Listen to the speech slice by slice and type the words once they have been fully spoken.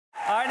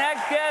Our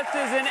next guest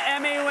is an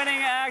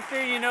Emmy-winning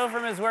actor you know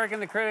from his work in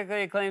the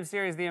critically acclaimed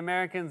series The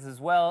Americans, as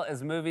well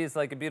as movies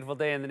like A Beautiful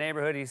Day in the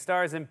Neighborhood. He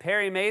stars in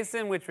Perry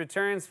Mason, which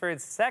returns for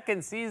its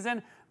second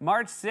season,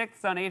 March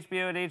 6th on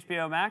HBO and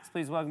HBO Max.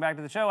 Please welcome back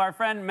to the show our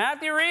friend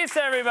Matthew Rhys,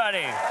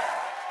 everybody.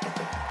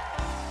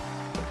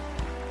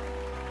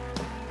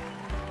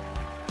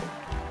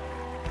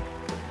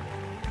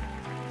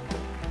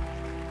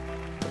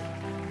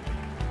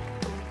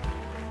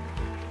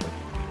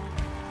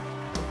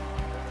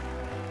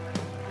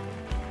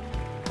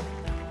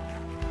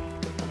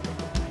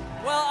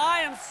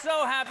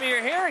 So happy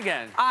you're here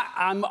again.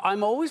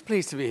 I'm always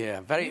pleased to be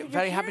here.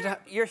 Very happy to.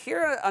 You're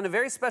here on a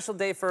very special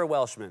day for a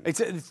Welshman.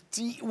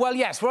 Well,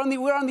 yes, we're on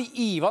the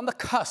eve, on the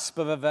cusp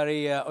of a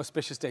very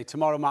auspicious day.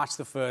 Tomorrow, March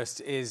the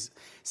 1st, is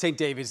St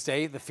David's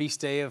Day, the feast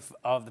day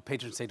of the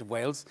patron saint of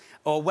Wales,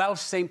 or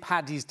Welsh St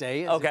Paddy's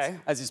Day,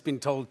 as it's been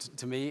told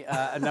to me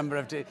a number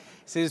of days.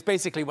 So it's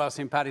basically Welsh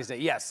St Paddy's Day.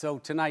 Yes. So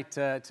tonight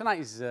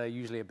is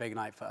usually a big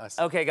night for us.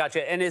 Okay,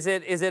 gotcha. And is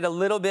it a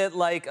little bit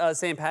like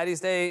St Paddy's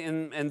Day,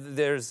 and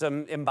there's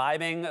some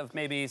imbibing of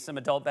maybe some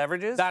adult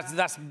beverages?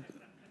 That's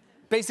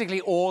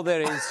basically all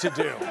there is to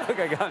do.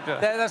 Okay, gotcha.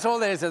 That's all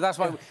there is. That's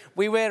why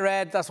we wear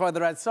red. That's why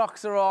the red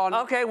socks are on.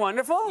 Okay,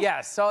 wonderful.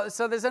 Yes.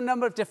 So there's a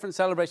number of different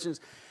celebrations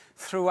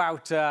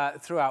throughout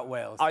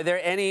Wales. Are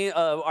there any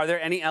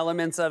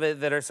elements of it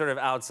that are sort of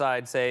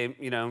outside, say,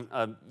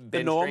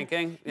 binge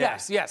drinking? Yeah.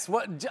 Yes.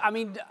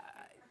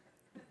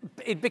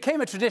 It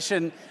became a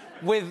tradition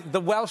with the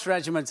Welsh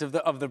regiments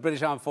of the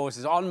British Armed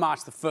Forces on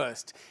March the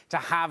 1st to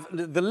have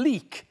the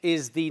leek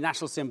is the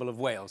national symbol of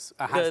Wales.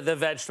 The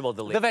vegetable,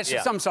 the leek. The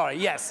vegetable. Yeah. I'm sorry.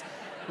 Yes.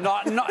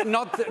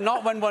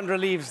 Not when one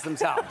relieves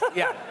themselves.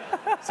 Yeah.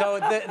 So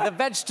the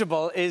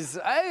vegetable is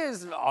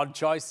an odd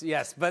choice,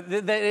 yes, but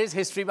there is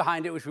history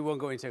behind it, which we won't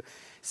go into.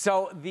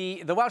 So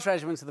the Welsh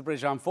regiments of the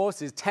British Armed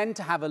Forces tend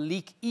to have a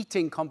leek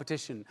eating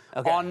competition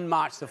on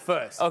March the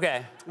 1st.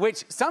 Okay.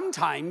 Which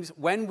sometimes,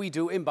 when we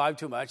do imbibe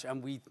too much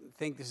and we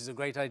think this is a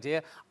great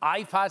idea,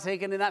 I've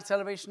partaken in that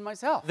celebration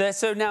myself.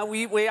 So now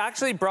we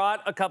actually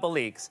brought a couple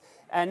leeks.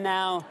 And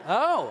now,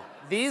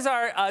 these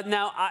are,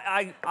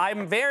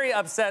 I'm very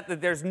upset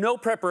that there's no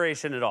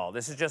preparation at all.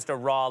 This is just a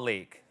raw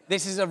leek.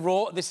 This is a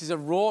raw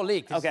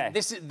leek.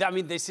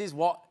 This is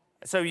what.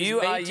 So you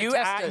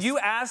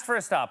asked for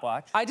a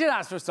stopwatch. I did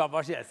ask for a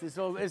stopwatch. Yes,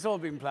 it's all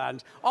been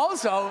planned.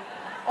 Also,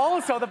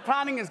 the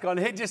planning has gone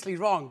hideously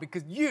wrong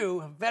because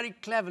you have very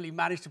cleverly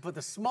managed to put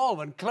the small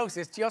one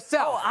closest to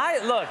yourself.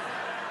 Oh, look.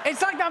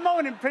 It's like that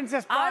moment in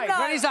Princess Bride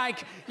where he's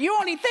like, "You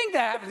only think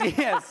that happens."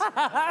 Yes.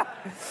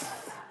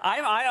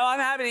 I'm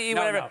happy to eat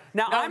whatever.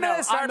 No. I'm going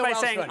to start by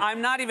saying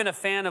I'm not even a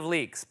fan of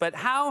leeks, but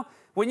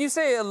when you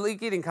say a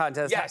leek eating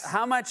contest, yes.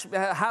 how much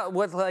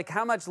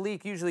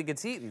leek usually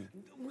gets eaten?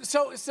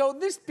 So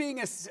this being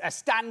a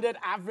standard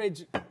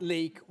average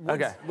leek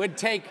would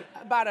take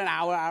about an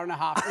hour and a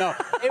half. No,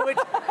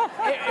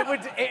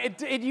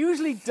 it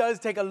usually does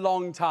take a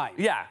long time.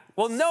 Yeah.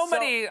 Well,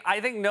 I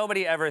think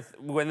nobody ever,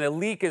 when the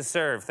leek is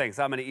served, thinks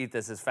I'm going to eat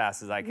this as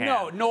fast as I can.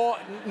 No,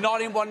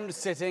 not in one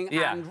sitting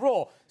and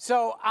raw.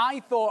 So I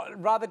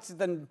thought, rather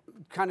than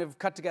kind of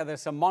cut together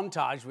some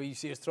montage where you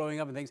see us throwing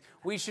up and things,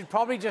 we should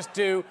probably just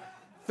do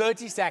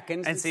 30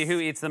 seconds. And see who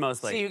eats the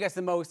most leek. See who gets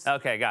the most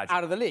gotcha.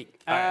 out of the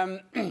leek.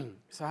 Right.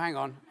 So hang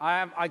on.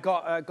 I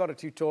got a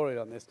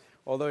tutorial on this,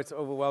 although it's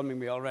overwhelming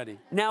me already.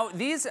 Now,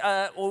 these,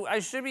 I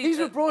should be... These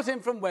were brought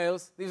in from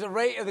Wales. These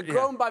are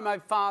grown by my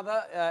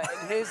father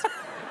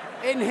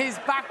in his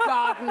back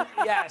garden.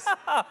 Yes.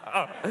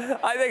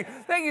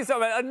 Thank you so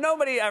much.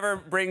 Nobody ever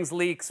brings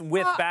leeks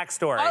with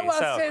backstory.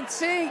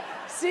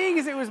 Seeing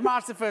as it was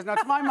March the 1st, now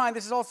to my mind,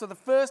 this is also the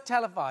first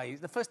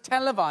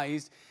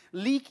televised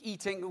leek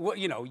eating,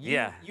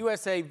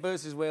 USA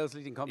versus Wales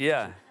eating competition.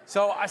 Yeah.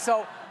 So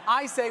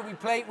I say we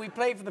play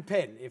for the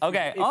pin. Look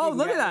at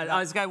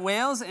that. It's got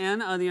Wales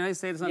and the United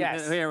States on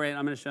here. Wait,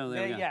 I'm going to show them.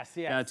 There we go.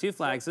 Yes. Two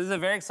flags. So this is a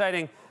very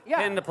exciting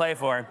pin to play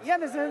for. Yeah,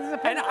 there's a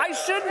pin. And I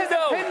shouldn't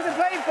know. There's a pin to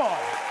play for.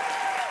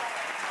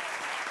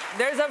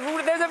 There's a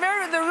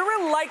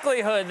real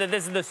likelihood that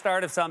this is the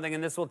start of something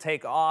and this will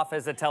take off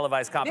as a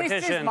televised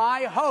competition. This is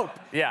my hope.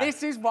 Yeah.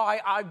 This is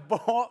why I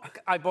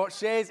bought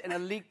shares in a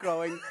leek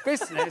growing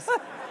business.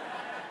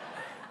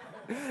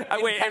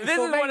 And this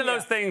is one of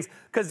those things,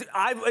 because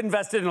I've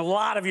invested in a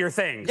lot of your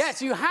things.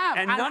 Yes, you have.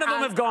 And none of them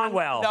have gone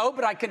well. No,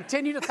 but I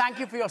continue to thank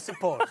you for your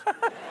support.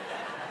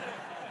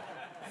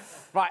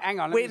 Right, hang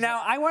on. Wait,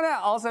 now, I want to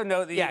also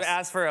note that you've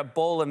asked for a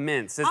bowl of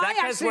mince. Is that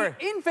because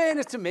in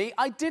fairness to me,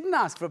 I didn't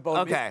ask for a bowl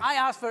of mince. I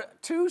asked for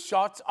 2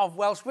 shots of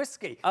Welsh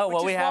whiskey. Oh,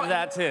 well, we have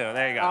that too.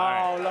 There you go.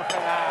 Oh, look at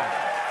that.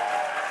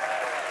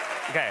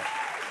 Okay.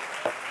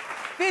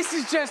 this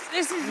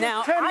is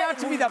Now, turning out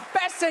to be the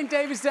best St.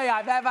 David's Day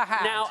I've ever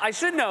had. Now, I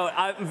should note,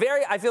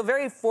 I feel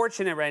very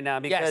fortunate right now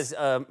because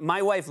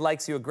my wife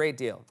likes you a great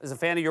deal. Is a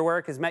fan of your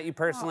work, has met you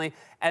personally,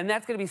 and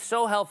that's going to be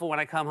so helpful when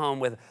I come home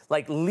with,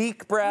 like,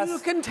 leek breath. You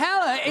can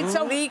tell her. It's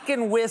leek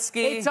and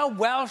whiskey. It's a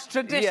Welsh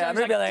tradition. Yeah, I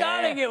was like,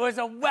 darling, it was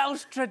a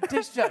Welsh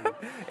tradition.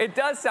 It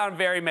does sound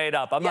very made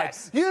up. I'm like,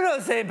 Yes. you know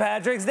St.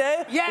 Patrick's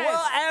Day? Yes.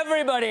 Well,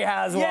 everybody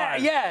has one.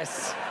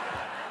 Yes.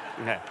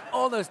 Okay.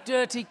 All those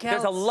dirty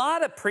Celts. There's a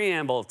lot of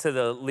preamble to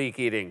the leek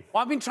eating.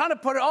 Well, I've been trying to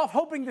put it off,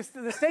 hoping the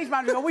stage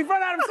manager will go, we've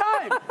run out of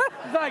time.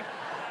 It's like,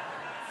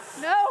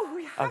 no,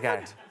 we haven't.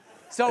 Okay.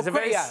 So It's a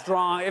very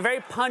strong, a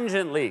very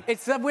pungent leek.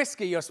 It's the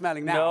whiskey you're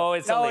smelling now. No,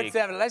 it's a leek.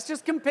 Let's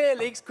just compare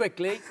leeks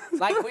quickly,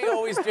 like we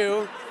always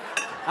do,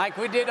 like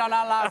we did on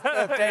our last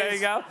birthdays. There you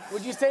go.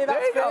 Would you say that's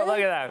There you go. fair? Look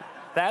at that.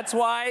 That's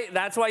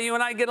why you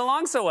and I get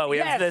along so well. We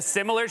have the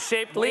similar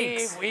shaped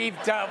leeks.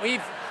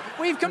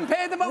 We've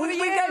compared them over the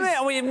years.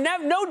 We've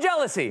no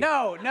jealousy.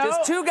 No.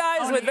 Just two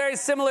guys with very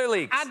similar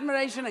leeks.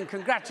 Admiration and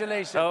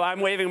congratulations. Oh, I'm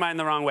waving mine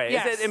the wrong way.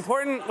 Yes. Is it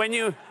important when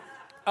you...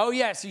 Oh,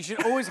 yes, you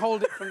should always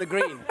hold it from the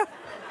green.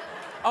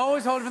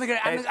 Always hold it from the green.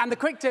 And the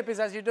quick tip is,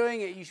 as you're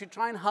doing it, you should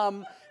try and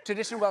hum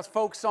traditional Welsh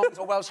folk songs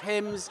or Welsh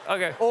hymns.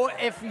 Okay. Or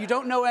if you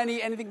don't know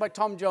anything by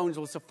Tom Jones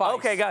will suffice.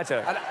 Okay,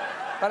 gotcha.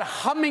 But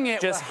humming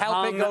it just will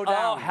help it go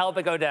down. Oh, help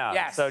it go down.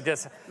 Yes. So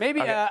just...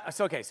 Maybe,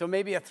 so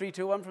maybe a 3,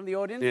 2, 1 from the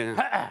audience?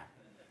 Yeah.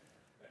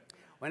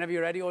 Whenever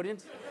you're ready,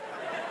 audience. 3,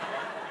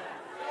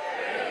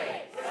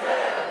 2,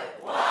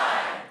 1.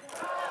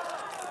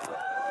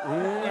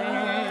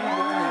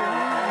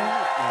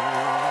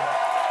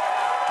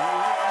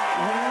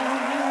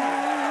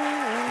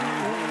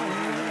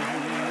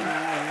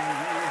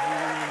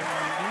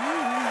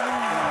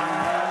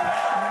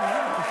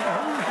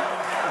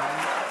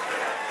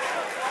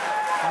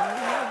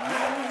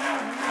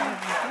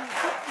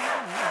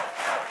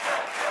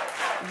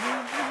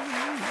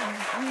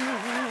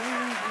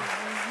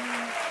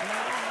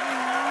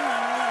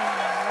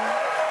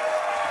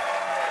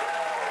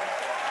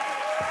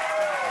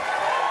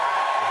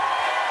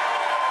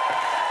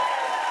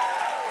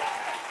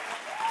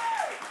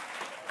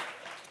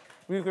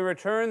 You can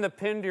return the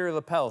pin to your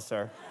lapel,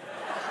 sir.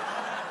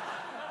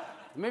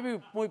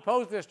 Maybe we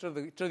pose this to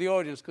the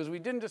audience because we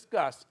didn't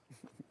discuss.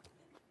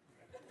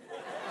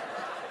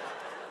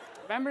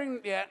 Remembering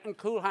and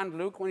Cool Hand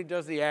Luke when he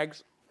does the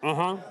eggs?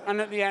 Uh-huh.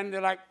 And at the end,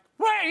 they're like,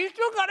 wait, he's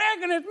still got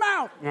egg in his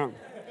mouth. Yeah.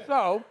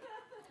 So,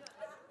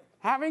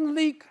 having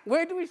leek,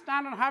 where do we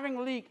stand on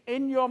having leek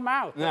in your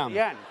mouth at the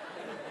end?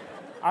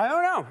 I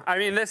don't know. I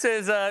mean, this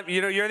is,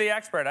 you're the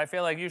expert. I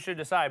feel like you should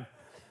decide.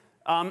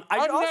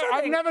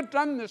 I've never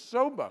done this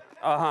sober.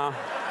 Uh-huh.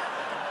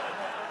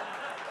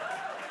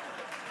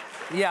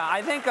 Yeah,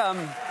 I think,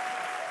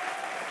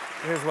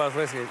 here's Welsh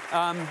whiskey.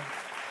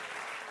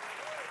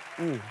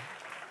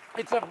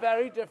 It's a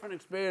very different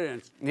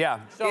experience. Yeah,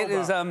 Sober. it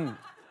is,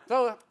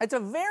 So it's a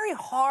very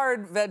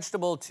hard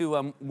vegetable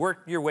to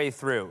work your way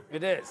through.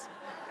 it is.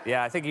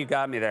 Yeah, I think you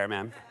got me there,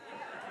 man.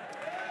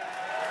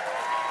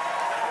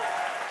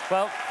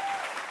 Well,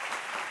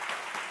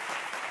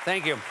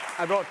 thank you.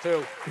 I brought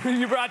 2.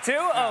 You brought 2?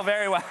 Yeah. Oh,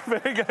 very well.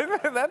 Very good.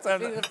 That's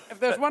If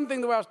there's one thing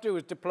the Welsh do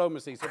is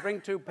diplomacy, so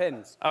bring 2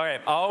 pins. all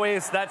right,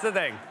 always, that's the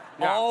thing.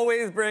 Yeah.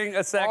 Always bring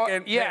a second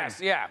pin. Yes,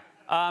 yeah.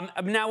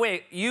 Now,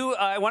 wait,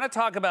 I want to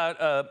talk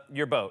about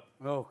your boat.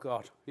 Oh,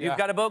 God. Yeah. You've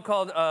got a boat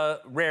called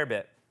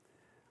Rarebit.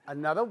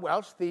 Another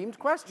Welsh-themed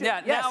question.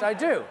 Yeah, yes, I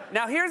do.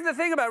 Now, here's the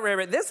thing about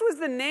Rarebit. This was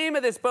the name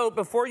of this boat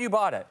before you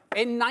bought it.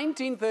 In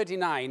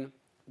 1939,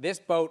 this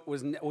boat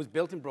was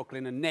built in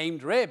Brooklyn and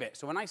named Rarebit.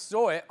 So when I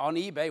saw it on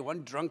eBay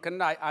one drunken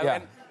night,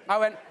 I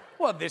went,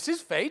 well, this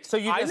is fate. So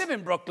I live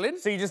in Brooklyn.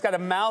 So you just got a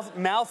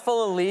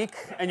mouthful of leek,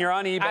 and you're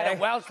on eBay. I had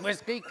a Welsh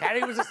whiskey.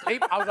 Kerry was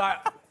asleep. I was like,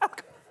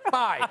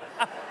 bye.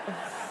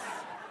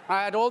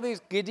 I had all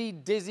these giddy,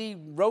 dizzy,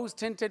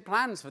 rose-tinted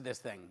plans for this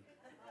thing.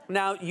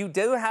 Now, you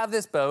do have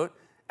this boat,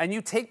 and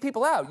you take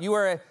people out. You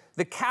are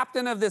the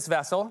captain of this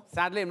vessel.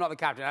 Sadly, I'm not the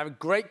captain. I have a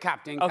great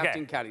captain,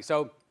 Captain Kelly.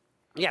 So,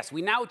 yes,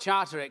 we now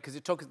charter it because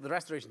the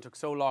restoration took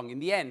so long. In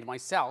the end,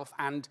 myself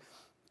and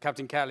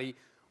Captain Kelly,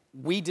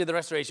 we did the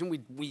restoration.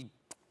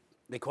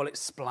 They call it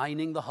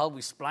splining the hull.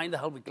 We splined the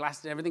hull, we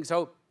glassed it and everything.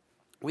 So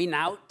we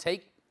now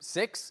take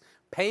 6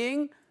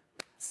 paying,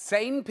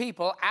 sane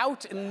people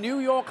out in New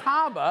York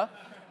Harbor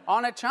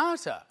on a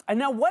charter. And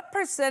now, what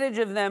percentage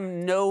of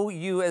them know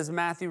you as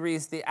Matthew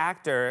Rhys, the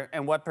actor,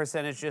 and what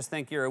percentage just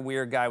think you're a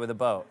weird guy with a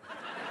boat?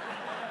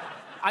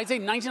 I'd say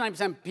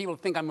 99% of people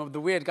think I'm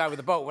the weird guy with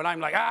the boat when I'm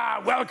like,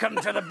 welcome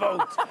to the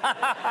boat.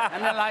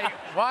 And they're like,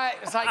 why?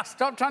 It's like,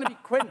 stop trying to be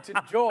Quint in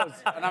Jaws.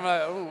 And I'm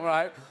like, oh, all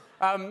right.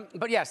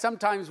 But yeah,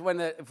 sometimes when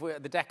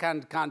the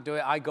deckhand can't do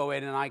it, I go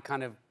in and I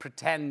kind of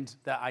pretend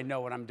that I know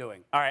what I'm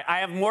doing. All right, I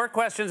have more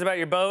questions about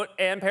your boat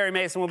and Perry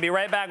Mason. We'll be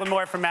right back with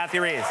more from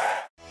Matthew Rhys.